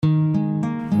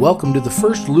welcome to the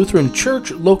First Lutheran Church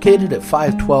located at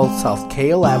 512 South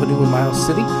Kale Avenue in Miles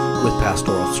City with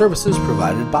pastoral services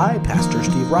provided by Pastor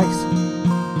Steve Rice.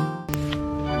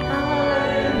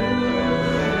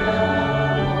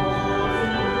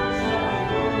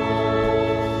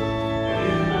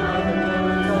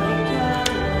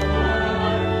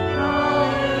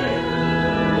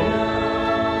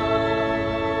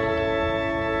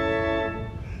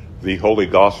 The Holy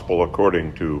Gospel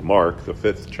according to Mark, the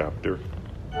 5th chapter.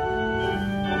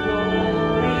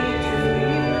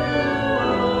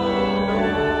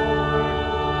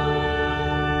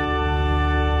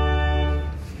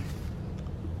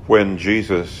 When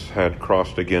Jesus had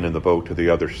crossed again in the boat to the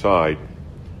other side,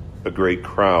 a great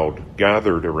crowd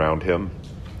gathered around him,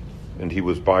 and he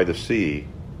was by the sea.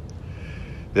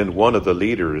 Then one of the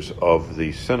leaders of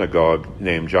the synagogue,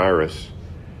 named Jairus,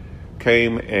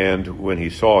 came, and when he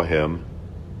saw him,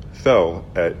 fell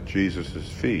at Jesus'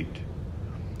 feet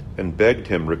and begged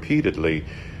him repeatedly,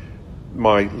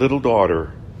 "My little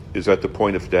daughter is at the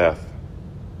point of death.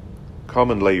 Come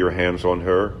and lay your hands on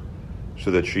her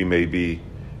so that she may be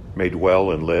made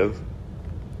well and live."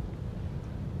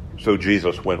 So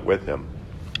Jesus went with him.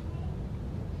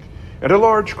 And a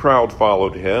large crowd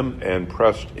followed him and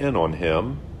pressed in on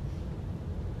him.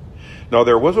 Now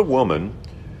there was a woman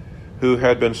who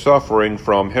had been suffering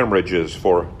from hemorrhages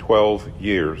for 12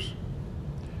 years.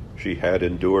 She had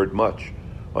endured much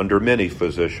under many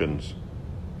physicians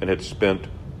and had spent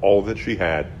all that she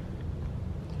had.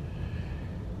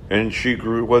 And she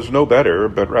was no better,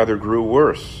 but rather grew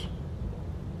worse.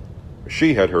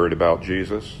 She had heard about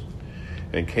Jesus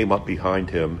and came up behind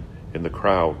him in the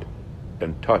crowd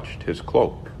and touched his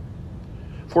cloak.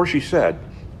 For she said,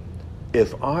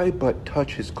 "If I but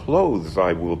touch his clothes,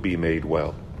 I will be made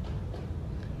well."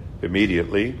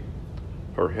 Immediately,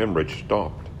 her hemorrhage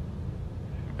stopped,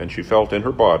 and she felt in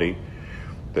her body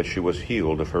that she was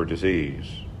healed of her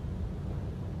disease.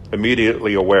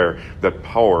 Immediately aware that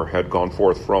power had gone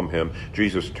forth from him,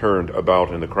 Jesus turned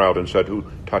about in the crowd and said, "Who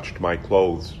touched my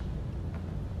clothes?"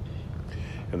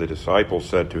 And the disciples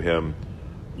said to him,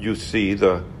 "You see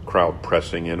the crowd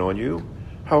pressing in on you.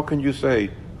 How can you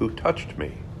say, 'Who touched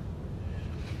me?'"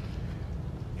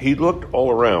 He looked all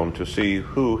around to see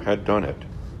who had done it.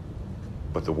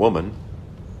 But the woman,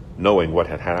 knowing what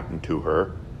had happened to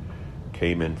her,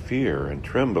 came in fear and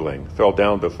trembling, fell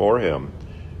down before him,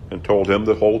 and told him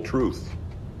the whole truth.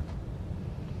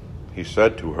 He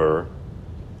said to her,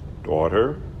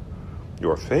 "Daughter,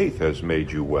 your faith has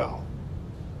made you well.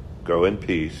 Go in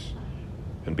peace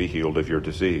and be healed of your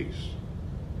disease."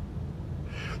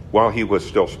 While he was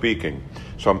still speaking,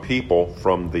 some people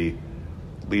from the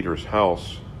leader's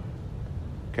house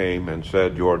came and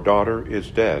said, "Your daughter is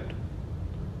dead.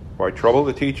 Why trouble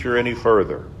the teacher any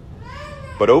further?"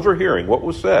 But overhearing what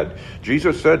was said,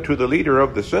 Jesus said to the leader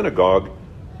of the synagogue,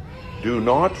 "Do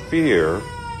not fear,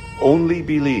 only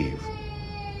believe."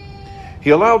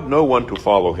 He allowed no one to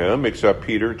follow him except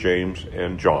Peter, James,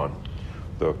 and John,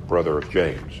 the brother of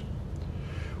James.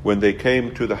 When they came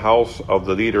to the house of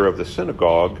the leader of the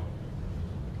synagogue,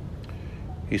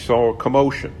 he saw a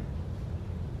commotion,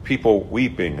 people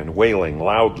weeping and wailing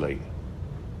loudly.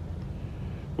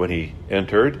 When he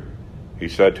entered, he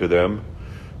said to them,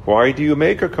 "Why do you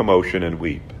make a commotion and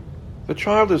weep? The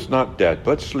child is not dead,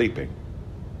 but sleeping."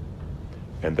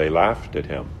 And they laughed at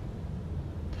him.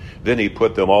 Then he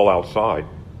put them all outside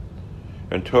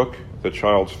and took the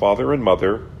child's father and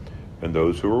mother and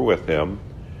those who were with him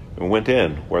and went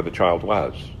in where the child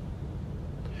was.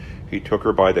 He took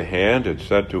her by the hand and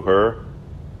said to her,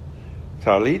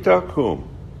 "Talitha cum,"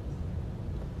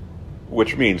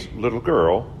 which means, "Little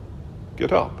girl,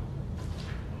 get up."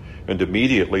 And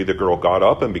immediately the girl got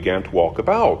up and began to walk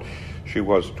about. She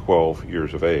was 12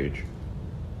 years of age.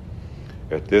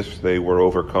 At this they were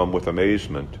overcome with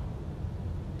amazement.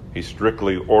 He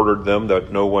strictly ordered them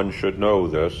that no one should know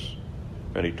this,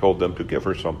 and he told them to give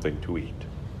her something to eat.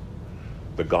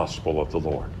 The Gospel of the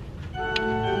Lord.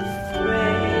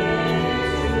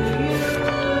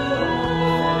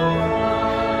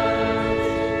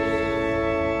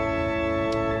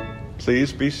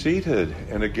 Please be seated.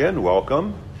 And again,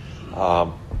 welcome.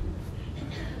 Our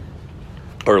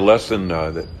lesson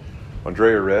that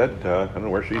Andrea read, I don't know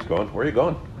where she's going. Where are you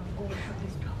going?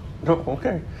 No,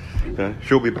 okay.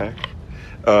 She'll be back.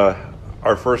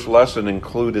 Our first lesson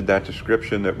included that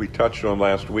description that we touched on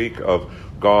last week of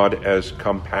God as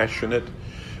compassionate.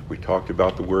 We talked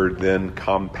about the word then,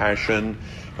 compassion,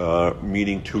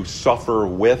 meaning to suffer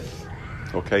with.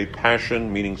 Okay,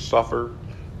 passion meaning suffer.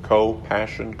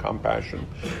 Co-passion, compassion,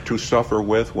 to suffer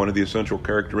with, one of the essential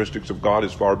characteristics of God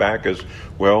as far back as,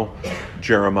 well,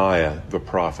 Jeremiah the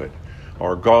prophet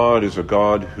Our God is a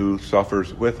God who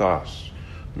suffers with us,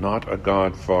 not a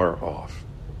God far off.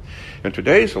 And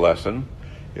today's lesson,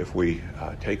 if we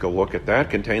take a look at that,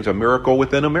 contains a miracle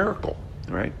within a miracle,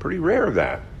 right? Pretty rare,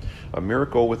 that. A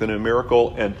miracle within a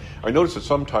miracle. And I notice that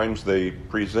sometimes they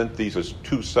present these as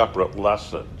two separate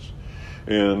lessons.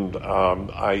 And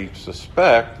I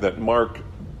suspect that Mark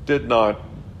did not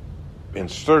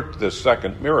insert this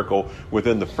second miracle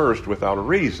within the first without a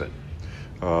reason.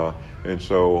 And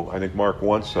so I think Mark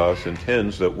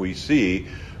intends that we see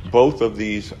both of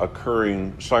these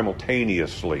occurring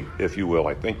simultaneously, if you will.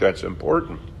 I think that's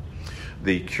important.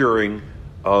 The curing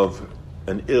of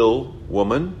an ill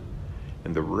woman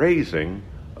and the raising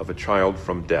of a child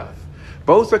from death.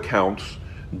 Both accounts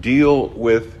deal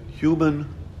with human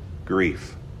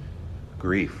grief.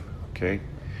 Grief, okay?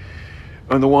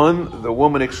 On the one, the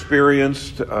woman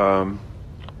experienced her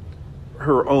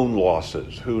own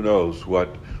losses. Who knows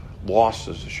what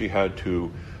losses she had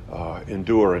to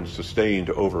endure and sustained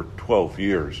over 12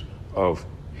 years of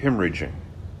hemorrhaging.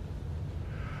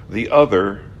 The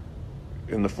other,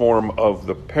 in the form of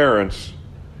the parents,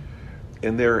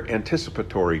 in their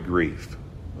anticipatory grief.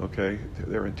 Okay,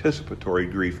 their anticipatory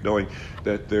grief, knowing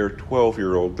that their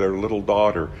 12-year-old, their little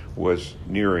daughter, was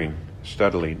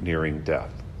steadily nearing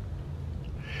death.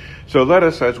 So let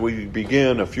us, as we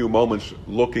begin a few moments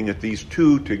looking at these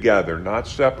two together, not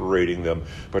separating them,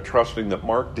 but trusting that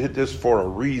Mark did this for a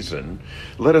reason,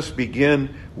 let us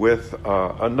begin with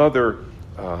another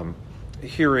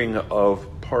hearing of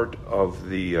part of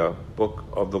the book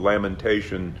of the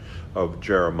Lamentation of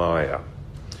Jeremiah.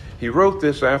 He wrote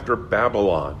this after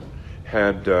Babylon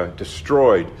had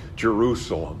destroyed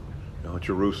Jerusalem. Now,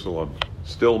 Jerusalem,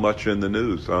 still much in the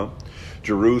news, huh?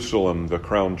 Jerusalem, the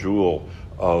crown jewel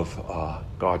of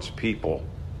God's people.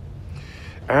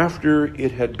 After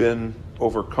it had been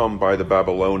overcome by the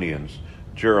Babylonians,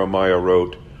 Jeremiah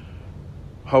wrote,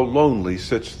 "How lonely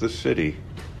sits the city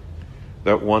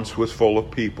that once was full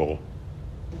of people.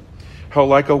 How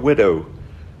like a widow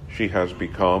she has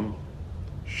become,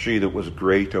 she that was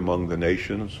great among the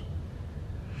nations.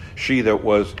 She that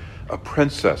was a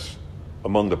princess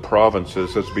among the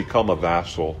provinces has become a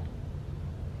vassal.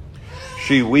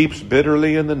 She weeps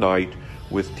bitterly in the night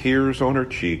with tears on her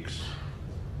cheeks.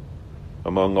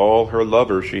 Among all her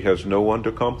lovers she has no one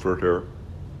to comfort her.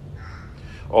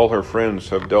 All her friends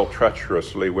have dealt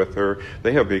treacherously with her.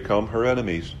 They have become her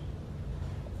enemies.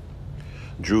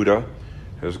 Judah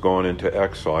has gone into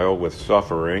exile with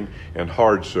suffering and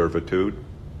hard servitude.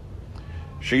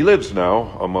 She lives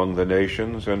now among the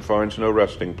nations and finds no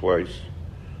resting place.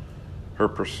 Her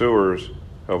pursuers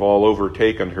have all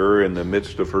overtaken her in the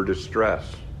midst of her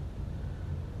distress.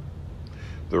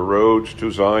 The roads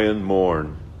to Zion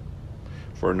mourn,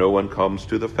 for no one comes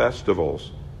to the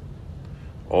festivals.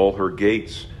 All her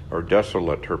gates are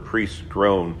desolate, her priests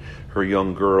groan, her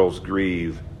young girls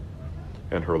grieve,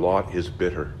 and her lot is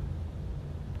bitter.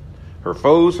 Her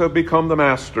foes have become the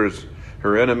masters,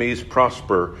 her enemies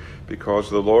prosper, because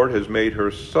the Lord has made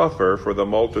her suffer for the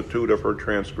multitude of her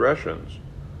transgressions.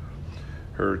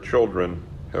 Her children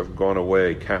have gone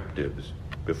away captives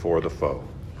before the foe."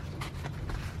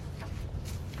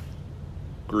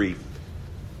 Grief.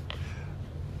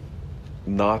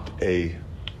 Not a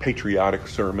patriotic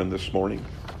sermon this morning.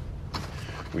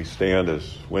 We stand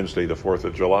as Wednesday, the 4th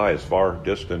of July, as far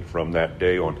distant from that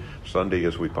day on Sunday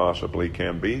as we possibly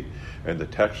can be, and the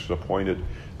texts appointed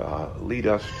lead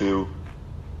us to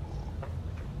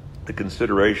the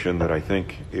consideration that I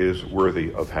think is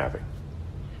worthy of having.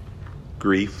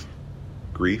 Grief,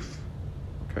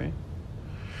 okay?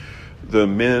 The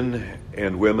men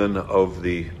and women of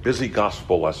the busy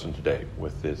gospel lesson today,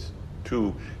 with these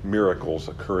two miracles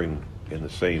occurring in the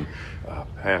same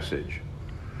passage,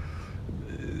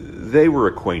 they were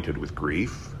acquainted with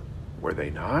grief, were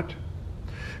they not?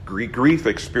 Grief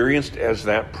experienced as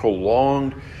that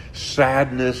prolonged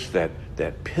sadness that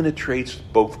penetrates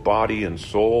both body and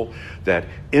soul, that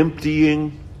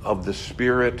emptying of the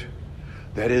spirit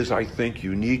that is, I think,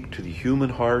 unique to the human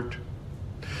heart.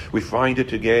 We find it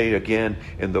today, again,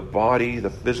 in the body, the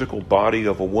physical body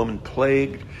of a woman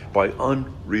plagued by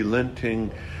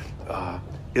unrelenting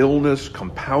illness,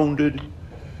 compounded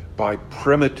by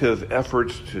primitive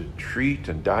efforts to treat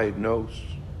and diagnose.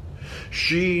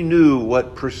 She knew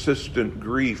what persistent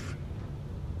grief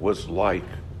was like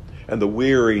and the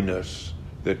weariness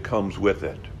that comes with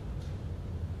it.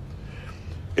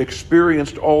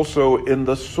 Experienced also in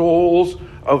the souls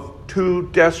of two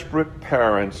desperate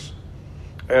parents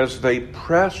as they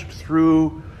pressed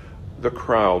through the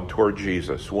crowd toward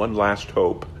Jesus. One last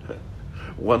hope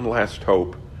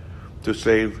to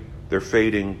save their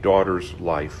fading daughter's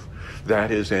life.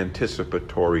 That is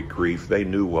anticipatory grief. They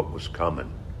knew what was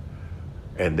coming,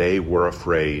 and they were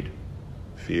afraid.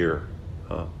 Fear.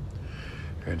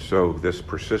 And so this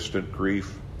persistent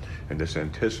grief and this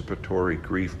anticipatory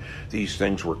grief, these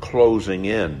things were closing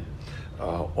in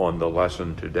on the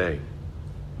lesson today.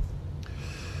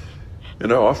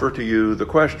 And I offer to you the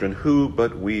question, who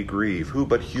but we grieve? Who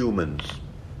but humans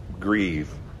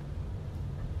grieve?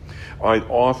 I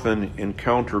often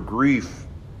encounter grief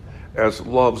as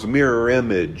love's mirror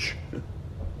image.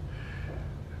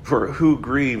 For who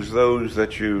grieves those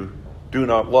that you do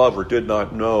not love or did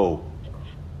not know?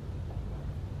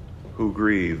 Who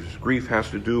grieves? Grief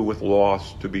has to do with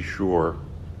loss, to be sure,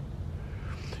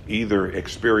 either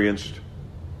experienced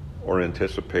or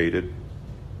anticipated,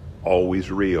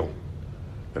 always real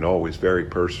and always very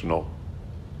personal.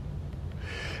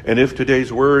 And if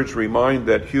today's words remind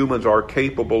that humans are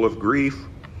capable of grief,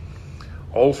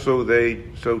 so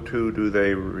too do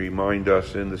they remind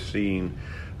us in the scene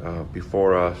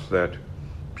before us that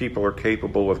people are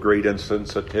capable of great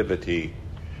insensitivity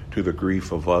to the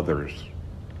grief of others.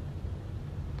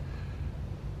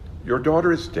 Your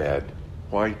daughter is dead.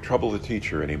 Why trouble the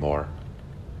teacher anymore?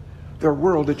 Their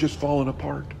world had just fallen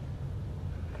apart.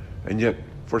 And yet,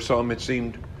 for some, it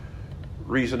seemed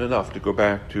reason enough to go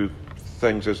back to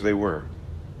things as they were.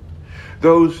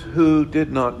 Those who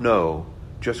did not know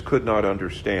just could not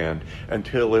understand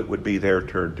until it would be their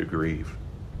turn to grieve.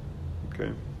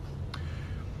 Okay?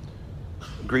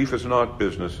 Grief is not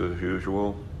business as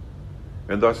usual,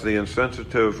 and thus the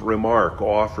insensitive remark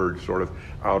offered sort of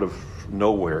out of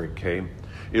nowhere it came,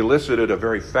 elicited a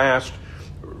very fast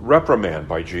reprimand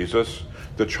by Jesus.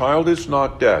 The child is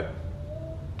not dead,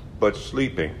 but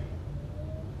sleeping.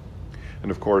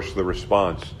 And of course the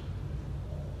response,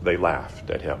 they laughed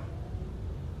at him.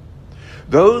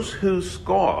 Those who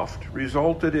scoffed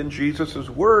resulted in Jesus'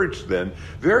 words then,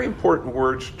 very important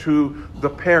words to the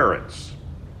parents.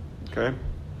 Okay?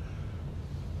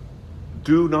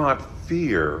 Do not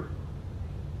fear,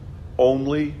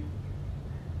 only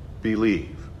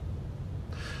believe.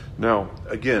 Now,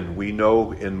 again, we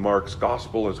know in Mark's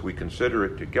gospel, as we consider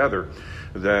it together,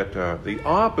 that the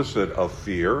opposite of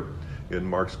fear in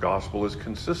Mark's gospel is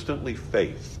consistently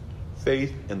faith.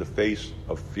 Faith in the face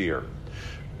of fear.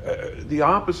 The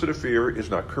opposite of fear is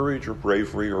not courage or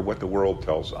bravery or what the world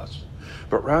tells us,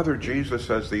 but rather Jesus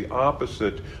says the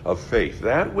opposite of faith.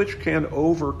 That which can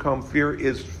overcome fear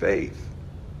is faith.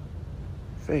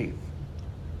 Faith.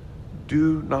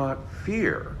 Do not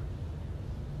fear.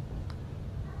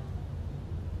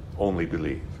 Only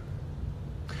believe.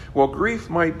 Well, grief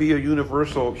might be a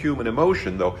universal human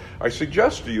emotion, though I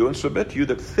suggest to you and submit to you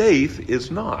that faith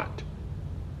is not.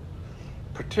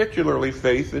 Particularly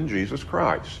faith in Jesus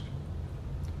Christ.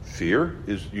 Fear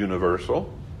is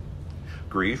universal.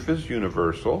 Grief is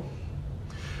universal.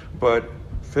 But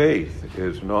faith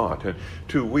is not. And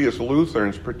we as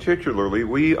Lutherans particularly,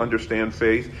 we understand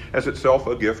faith as itself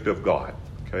a gift of God.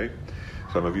 Okay?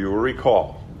 Some of you will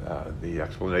recall the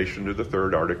explanation to the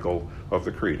third article of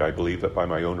the Creed. I believe that by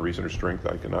my own reason or strength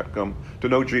I cannot come to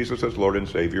know Jesus as Lord and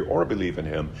Savior or believe in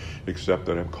him except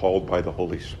that I'm called by the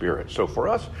Holy Spirit. So for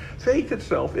us, faith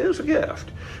itself is a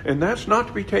gift, and that's not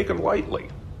to be taken lightly.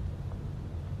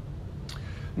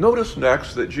 Notice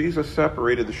next that Jesus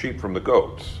separated the sheep from the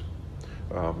goats,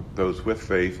 those with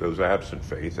faith, those absent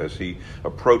faith, as he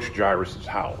approached Jairus'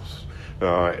 house,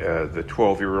 the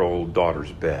 12-year-old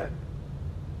daughter's bed.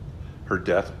 Her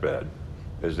deathbed,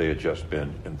 as they had just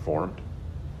been informed.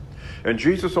 And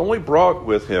Jesus only brought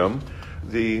with him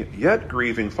the yet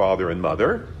grieving father and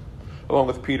mother, along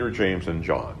with Peter, James, and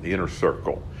John, the inner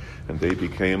circle. And they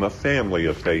became a family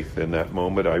of faith in that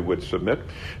moment, I would submit.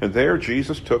 And there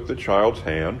Jesus took the child's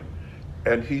hand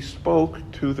and he spoke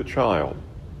to the child.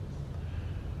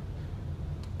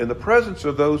 In the presence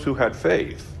of those who had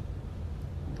faith,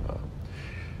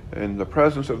 in the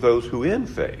presence of those who in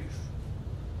faith,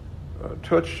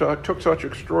 took such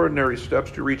extraordinary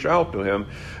steps to reach out to him,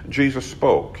 Jesus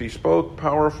spoke. He spoke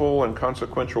powerful and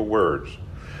consequential words.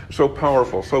 So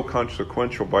powerful, so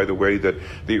consequential, by the way, that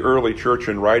the early church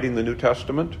in writing the New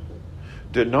Testament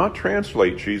did not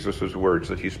translate Jesus' words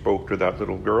that he spoke to that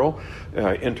little girl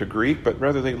into Greek, but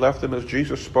rather they left them as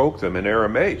Jesus spoke them in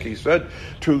Aramaic. He said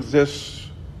to this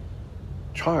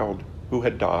child who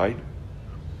had died,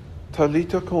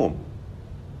 Talita kum,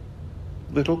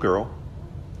 little girl,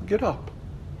 get up.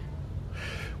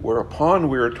 Whereupon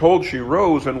we are told she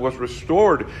rose and was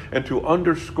restored, and to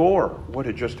underscore what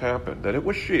had just happened, that it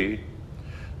was she,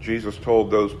 Jesus told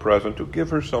those present to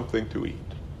give her something to eat.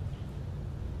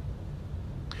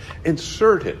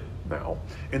 Inserted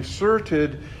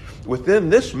within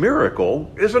this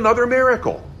miracle is another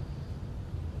miracle.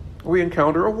 We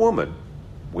encounter a woman.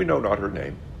 We know not her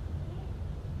name,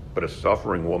 but a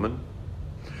suffering woman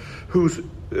whose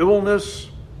illness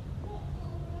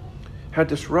had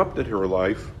disrupted her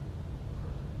life,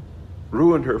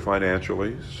 ruined her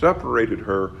financially, separated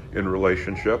her in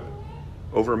relationship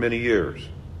over many years.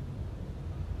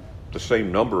 The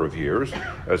same number of years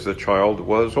as the child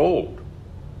was old.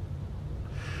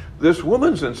 This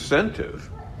woman's incentive,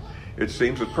 it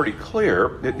seems, is pretty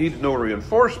clear. It needed no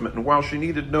reinforcement, and while she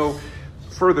needed no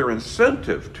further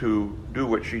incentive to do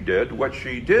what she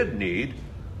did need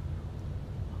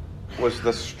was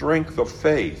the strength of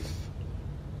faith.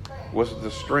 Was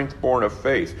the strength born of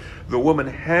faith. The woman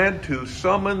had to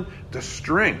summon the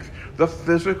strength, the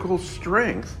physical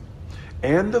strength,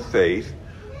 and the faith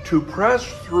to press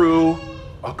through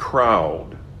a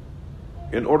crowd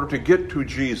in order to get to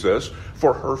Jesus,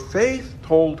 for her faith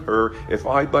told her, if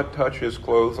I but touch his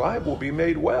clothes, I will be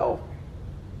made well.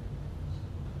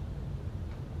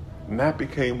 And that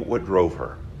became what drove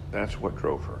her. That's what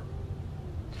drove her.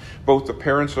 Both the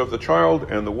parents of the child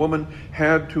and the woman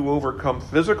had to overcome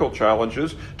physical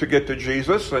challenges to get to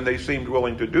Jesus, and they seemed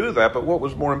willing to do that. But what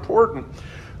was more important,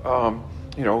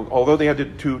 although they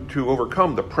had to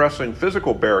overcome the pressing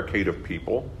physical barricade of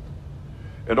people,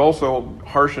 and also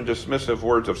harsh and dismissive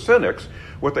words of cynics,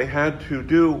 what they had to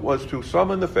do was to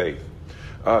summon the faith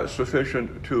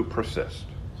sufficient to persist.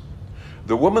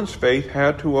 The woman's faith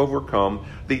had to overcome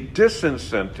the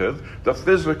disincentive, the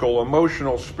physical,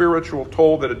 emotional, spiritual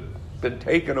toll that had been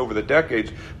taken over the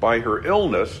decades by her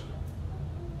illness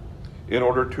in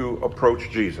order to approach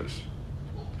Jesus.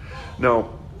 Now,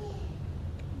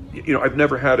 I've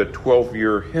never had a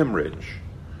 12-year hemorrhage.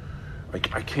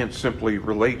 I can't simply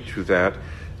relate to that,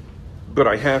 but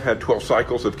I have had 12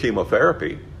 cycles of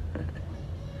chemotherapy.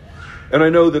 And I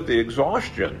know that the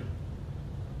exhaustion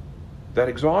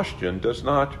does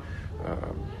not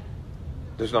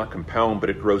compound, but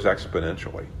it grows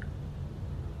exponentially.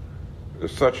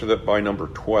 Such that by number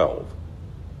 12,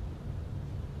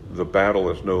 the battle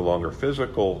is no longer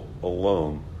physical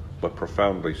alone, but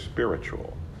profoundly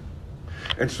spiritual.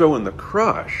 And so in the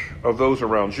crush of those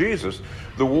around Jesus,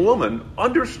 the woman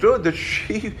understood that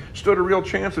she stood a real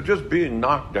chance of just being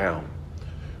knocked down,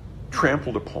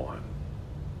 trampled upon.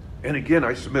 And again,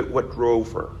 I submit, what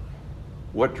drove her?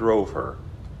 What drove her?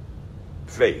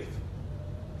 Faith.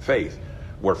 Faith,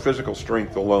 where physical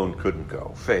strength alone couldn't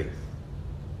go. Faith.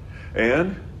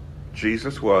 And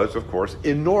Jesus was, of course,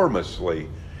 enormously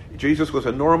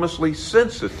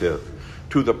sensitive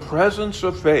to the presence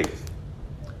of faith.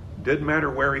 Didn't matter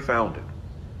where he found it.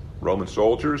 Roman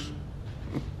soldiers,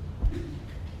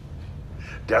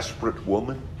 desperate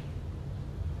woman,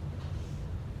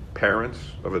 parents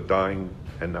of a dying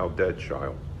and now dead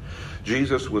child.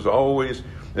 Jesus was always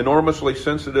enormously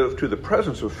sensitive to the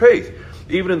presence of faith.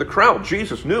 Even in the crowd,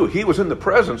 Jesus knew he was in the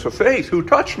presence of faith. Who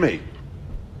touched me?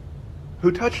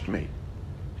 Who touched me?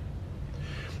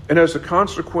 And as a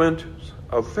consequence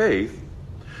of faith,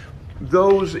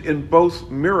 those in both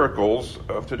miracles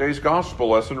of today's gospel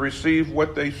lesson received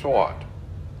what they sought.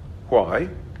 Why?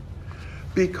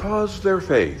 Because their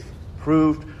faith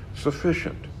proved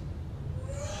sufficient.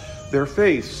 Their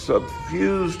faith,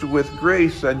 suffused with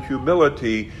grace and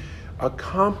humility,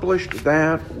 accomplished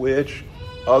that which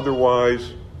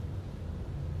otherwise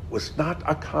was not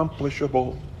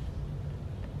accomplishable,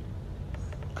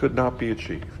 could not be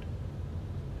achieved.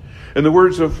 In the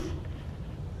words of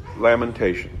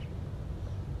Lamentations,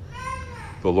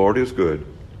 the Lord is good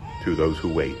to those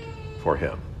who wait for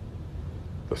him,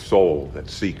 the soul that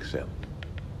seeks him.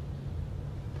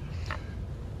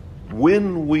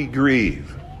 When we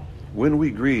grieve, when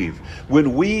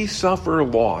we suffer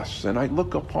loss, and I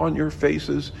look upon your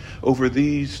faces over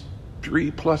these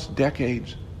 3+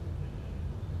 decades,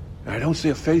 and I don't see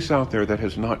a face out there that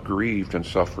has not grieved and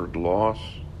suffered loss.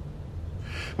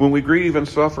 When we grieve and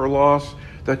suffer loss,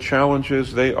 the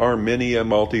challenges, they are many and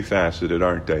multifaceted,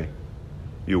 aren't they?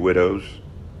 You widows,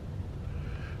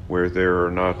 where there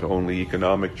are not only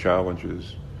economic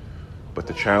challenges, but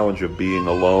the challenge of being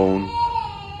alone,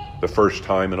 the first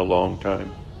time in a long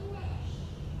time.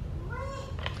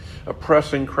 A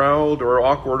pressing crowd or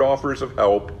awkward offers of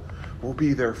help will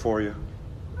be there for you.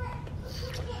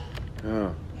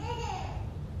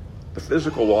 The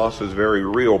physical loss is very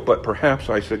real, but perhaps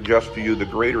I suggest to you the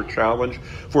greater challenge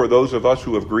for those of us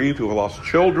who have grieved, who have lost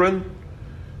children.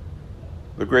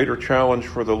 The greater challenge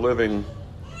for the living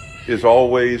is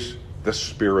always the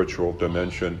spiritual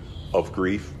dimension of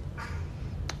grief.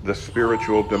 The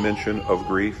spiritual dimension of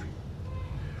grief.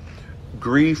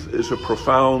 Grief is a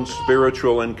profound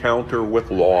spiritual encounter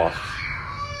with loss.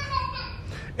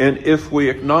 And if we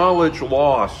acknowledge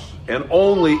loss, and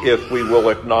only if we will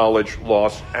acknowledge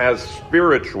loss as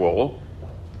spiritual,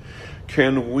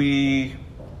 can we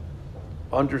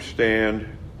understand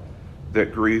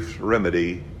that grief's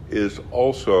remedy is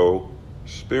also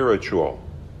spiritual.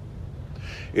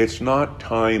 It's not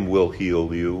time will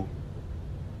heal you.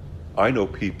 I know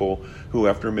people who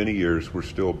after many years were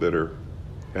still bitter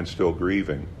and still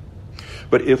grieving.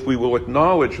 But if we will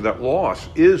acknowledge that loss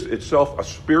is itself a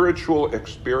spiritual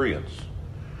experience,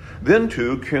 then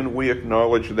too can we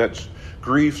acknowledge that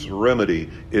grief's remedy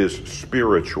is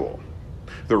spiritual.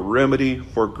 The remedy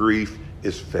for grief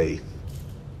is faith.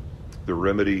 The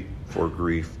remedy for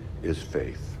grief is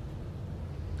faith.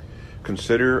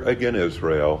 Consider again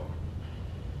Israel,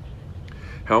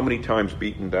 how many times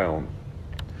beaten down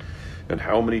and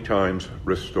how many times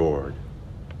restored,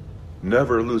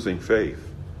 never losing faith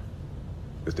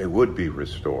that they would be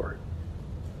restored.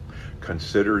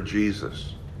 Consider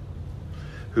Jesus,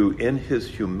 who in his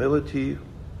humility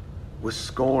was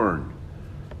scorned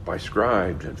by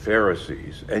scribes and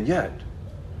Pharisees, and yet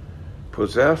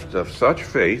possessed of such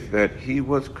faith that he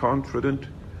was confident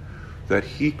that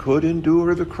he could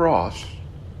endure the cross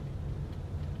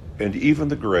and even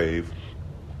the grave,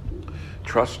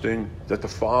 trusting that the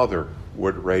Father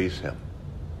would raise him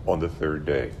on the third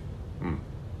day.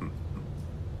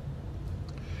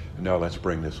 Now let's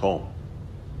bring this home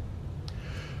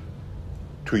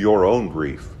to your own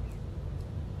grief.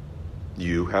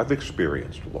 You have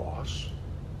experienced loss.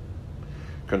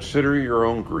 Consider your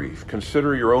own grief.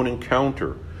 Consider your own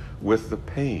encounter with the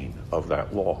pain of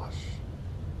that loss.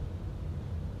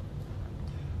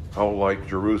 How like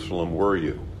Jerusalem were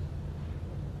you?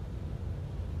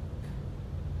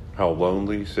 How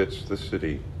lonely sits the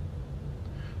city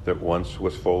that once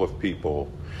was full of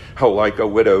people. How like a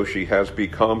widow she has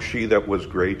become, she that was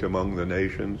great among the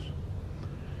nations.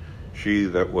 She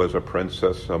that was a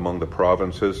princess among the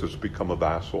provinces has become a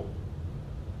vassal.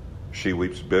 She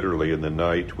weeps bitterly in the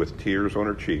night with tears on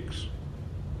her cheeks.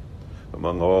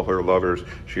 Among all her lovers,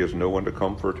 she has no one to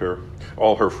comfort her.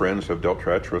 All her friends have dealt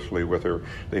treacherously with her.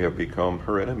 They have become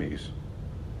her enemies.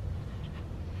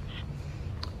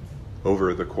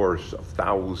 Over the course of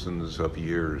thousands of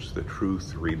years, the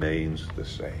truth remains the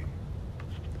same.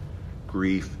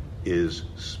 Grief is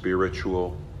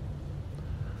spiritual.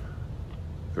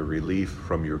 The relief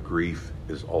from your grief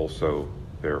is also,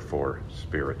 therefore,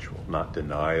 spiritual. Not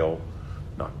denial,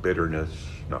 not bitterness,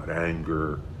 not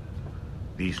anger.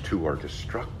 These two are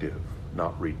destructive,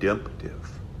 not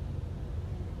redemptive.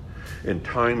 In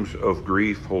times of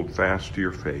grief, hold fast to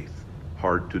your faith.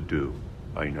 Hard to do,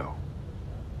 I know.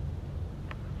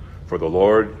 For the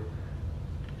Lord,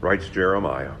 writes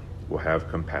Jeremiah, will have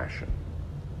compassion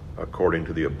according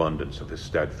to the abundance of his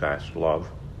steadfast love,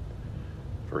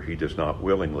 for he does not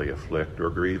willingly afflict or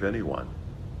grieve anyone.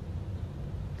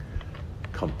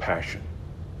 Compassion.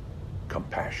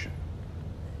 Compassion.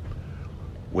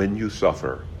 When you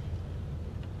suffer,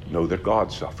 know that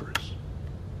God suffers.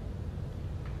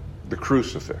 The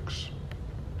crucifix.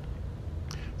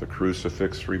 The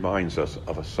crucifix reminds us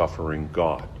of a suffering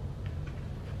God.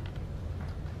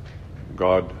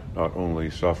 God not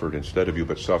only suffered instead of you,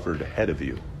 but suffered ahead of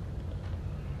you.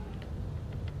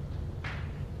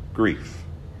 Grief.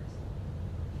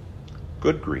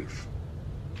 Good grief.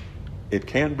 It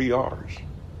can be ours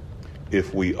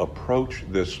if we approach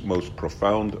this most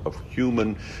profound of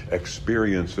human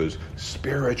experiences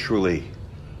spiritually.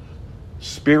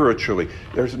 Spiritually.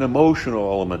 There's an emotional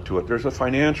element to it. There's a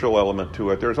financial element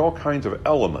to it. There's all kinds of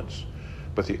elements.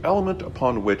 But the element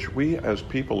upon which we as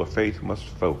people of faith must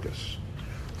focus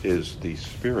is the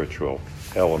spiritual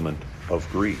element of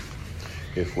grief,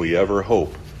 if we ever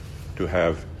hope to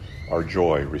have our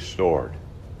joy restored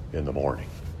in the morning.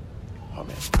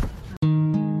 Amen.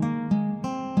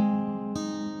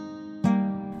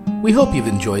 We hope you've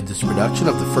enjoyed this production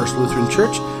of the First Lutheran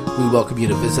Church. We welcome you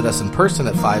to visit us in person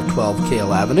at 512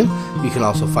 Kale Avenue. You can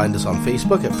also find us on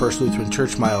Facebook at First Lutheran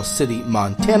Church, Miles City,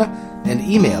 Montana, and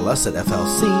email us at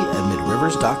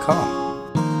flc@midrivers.com.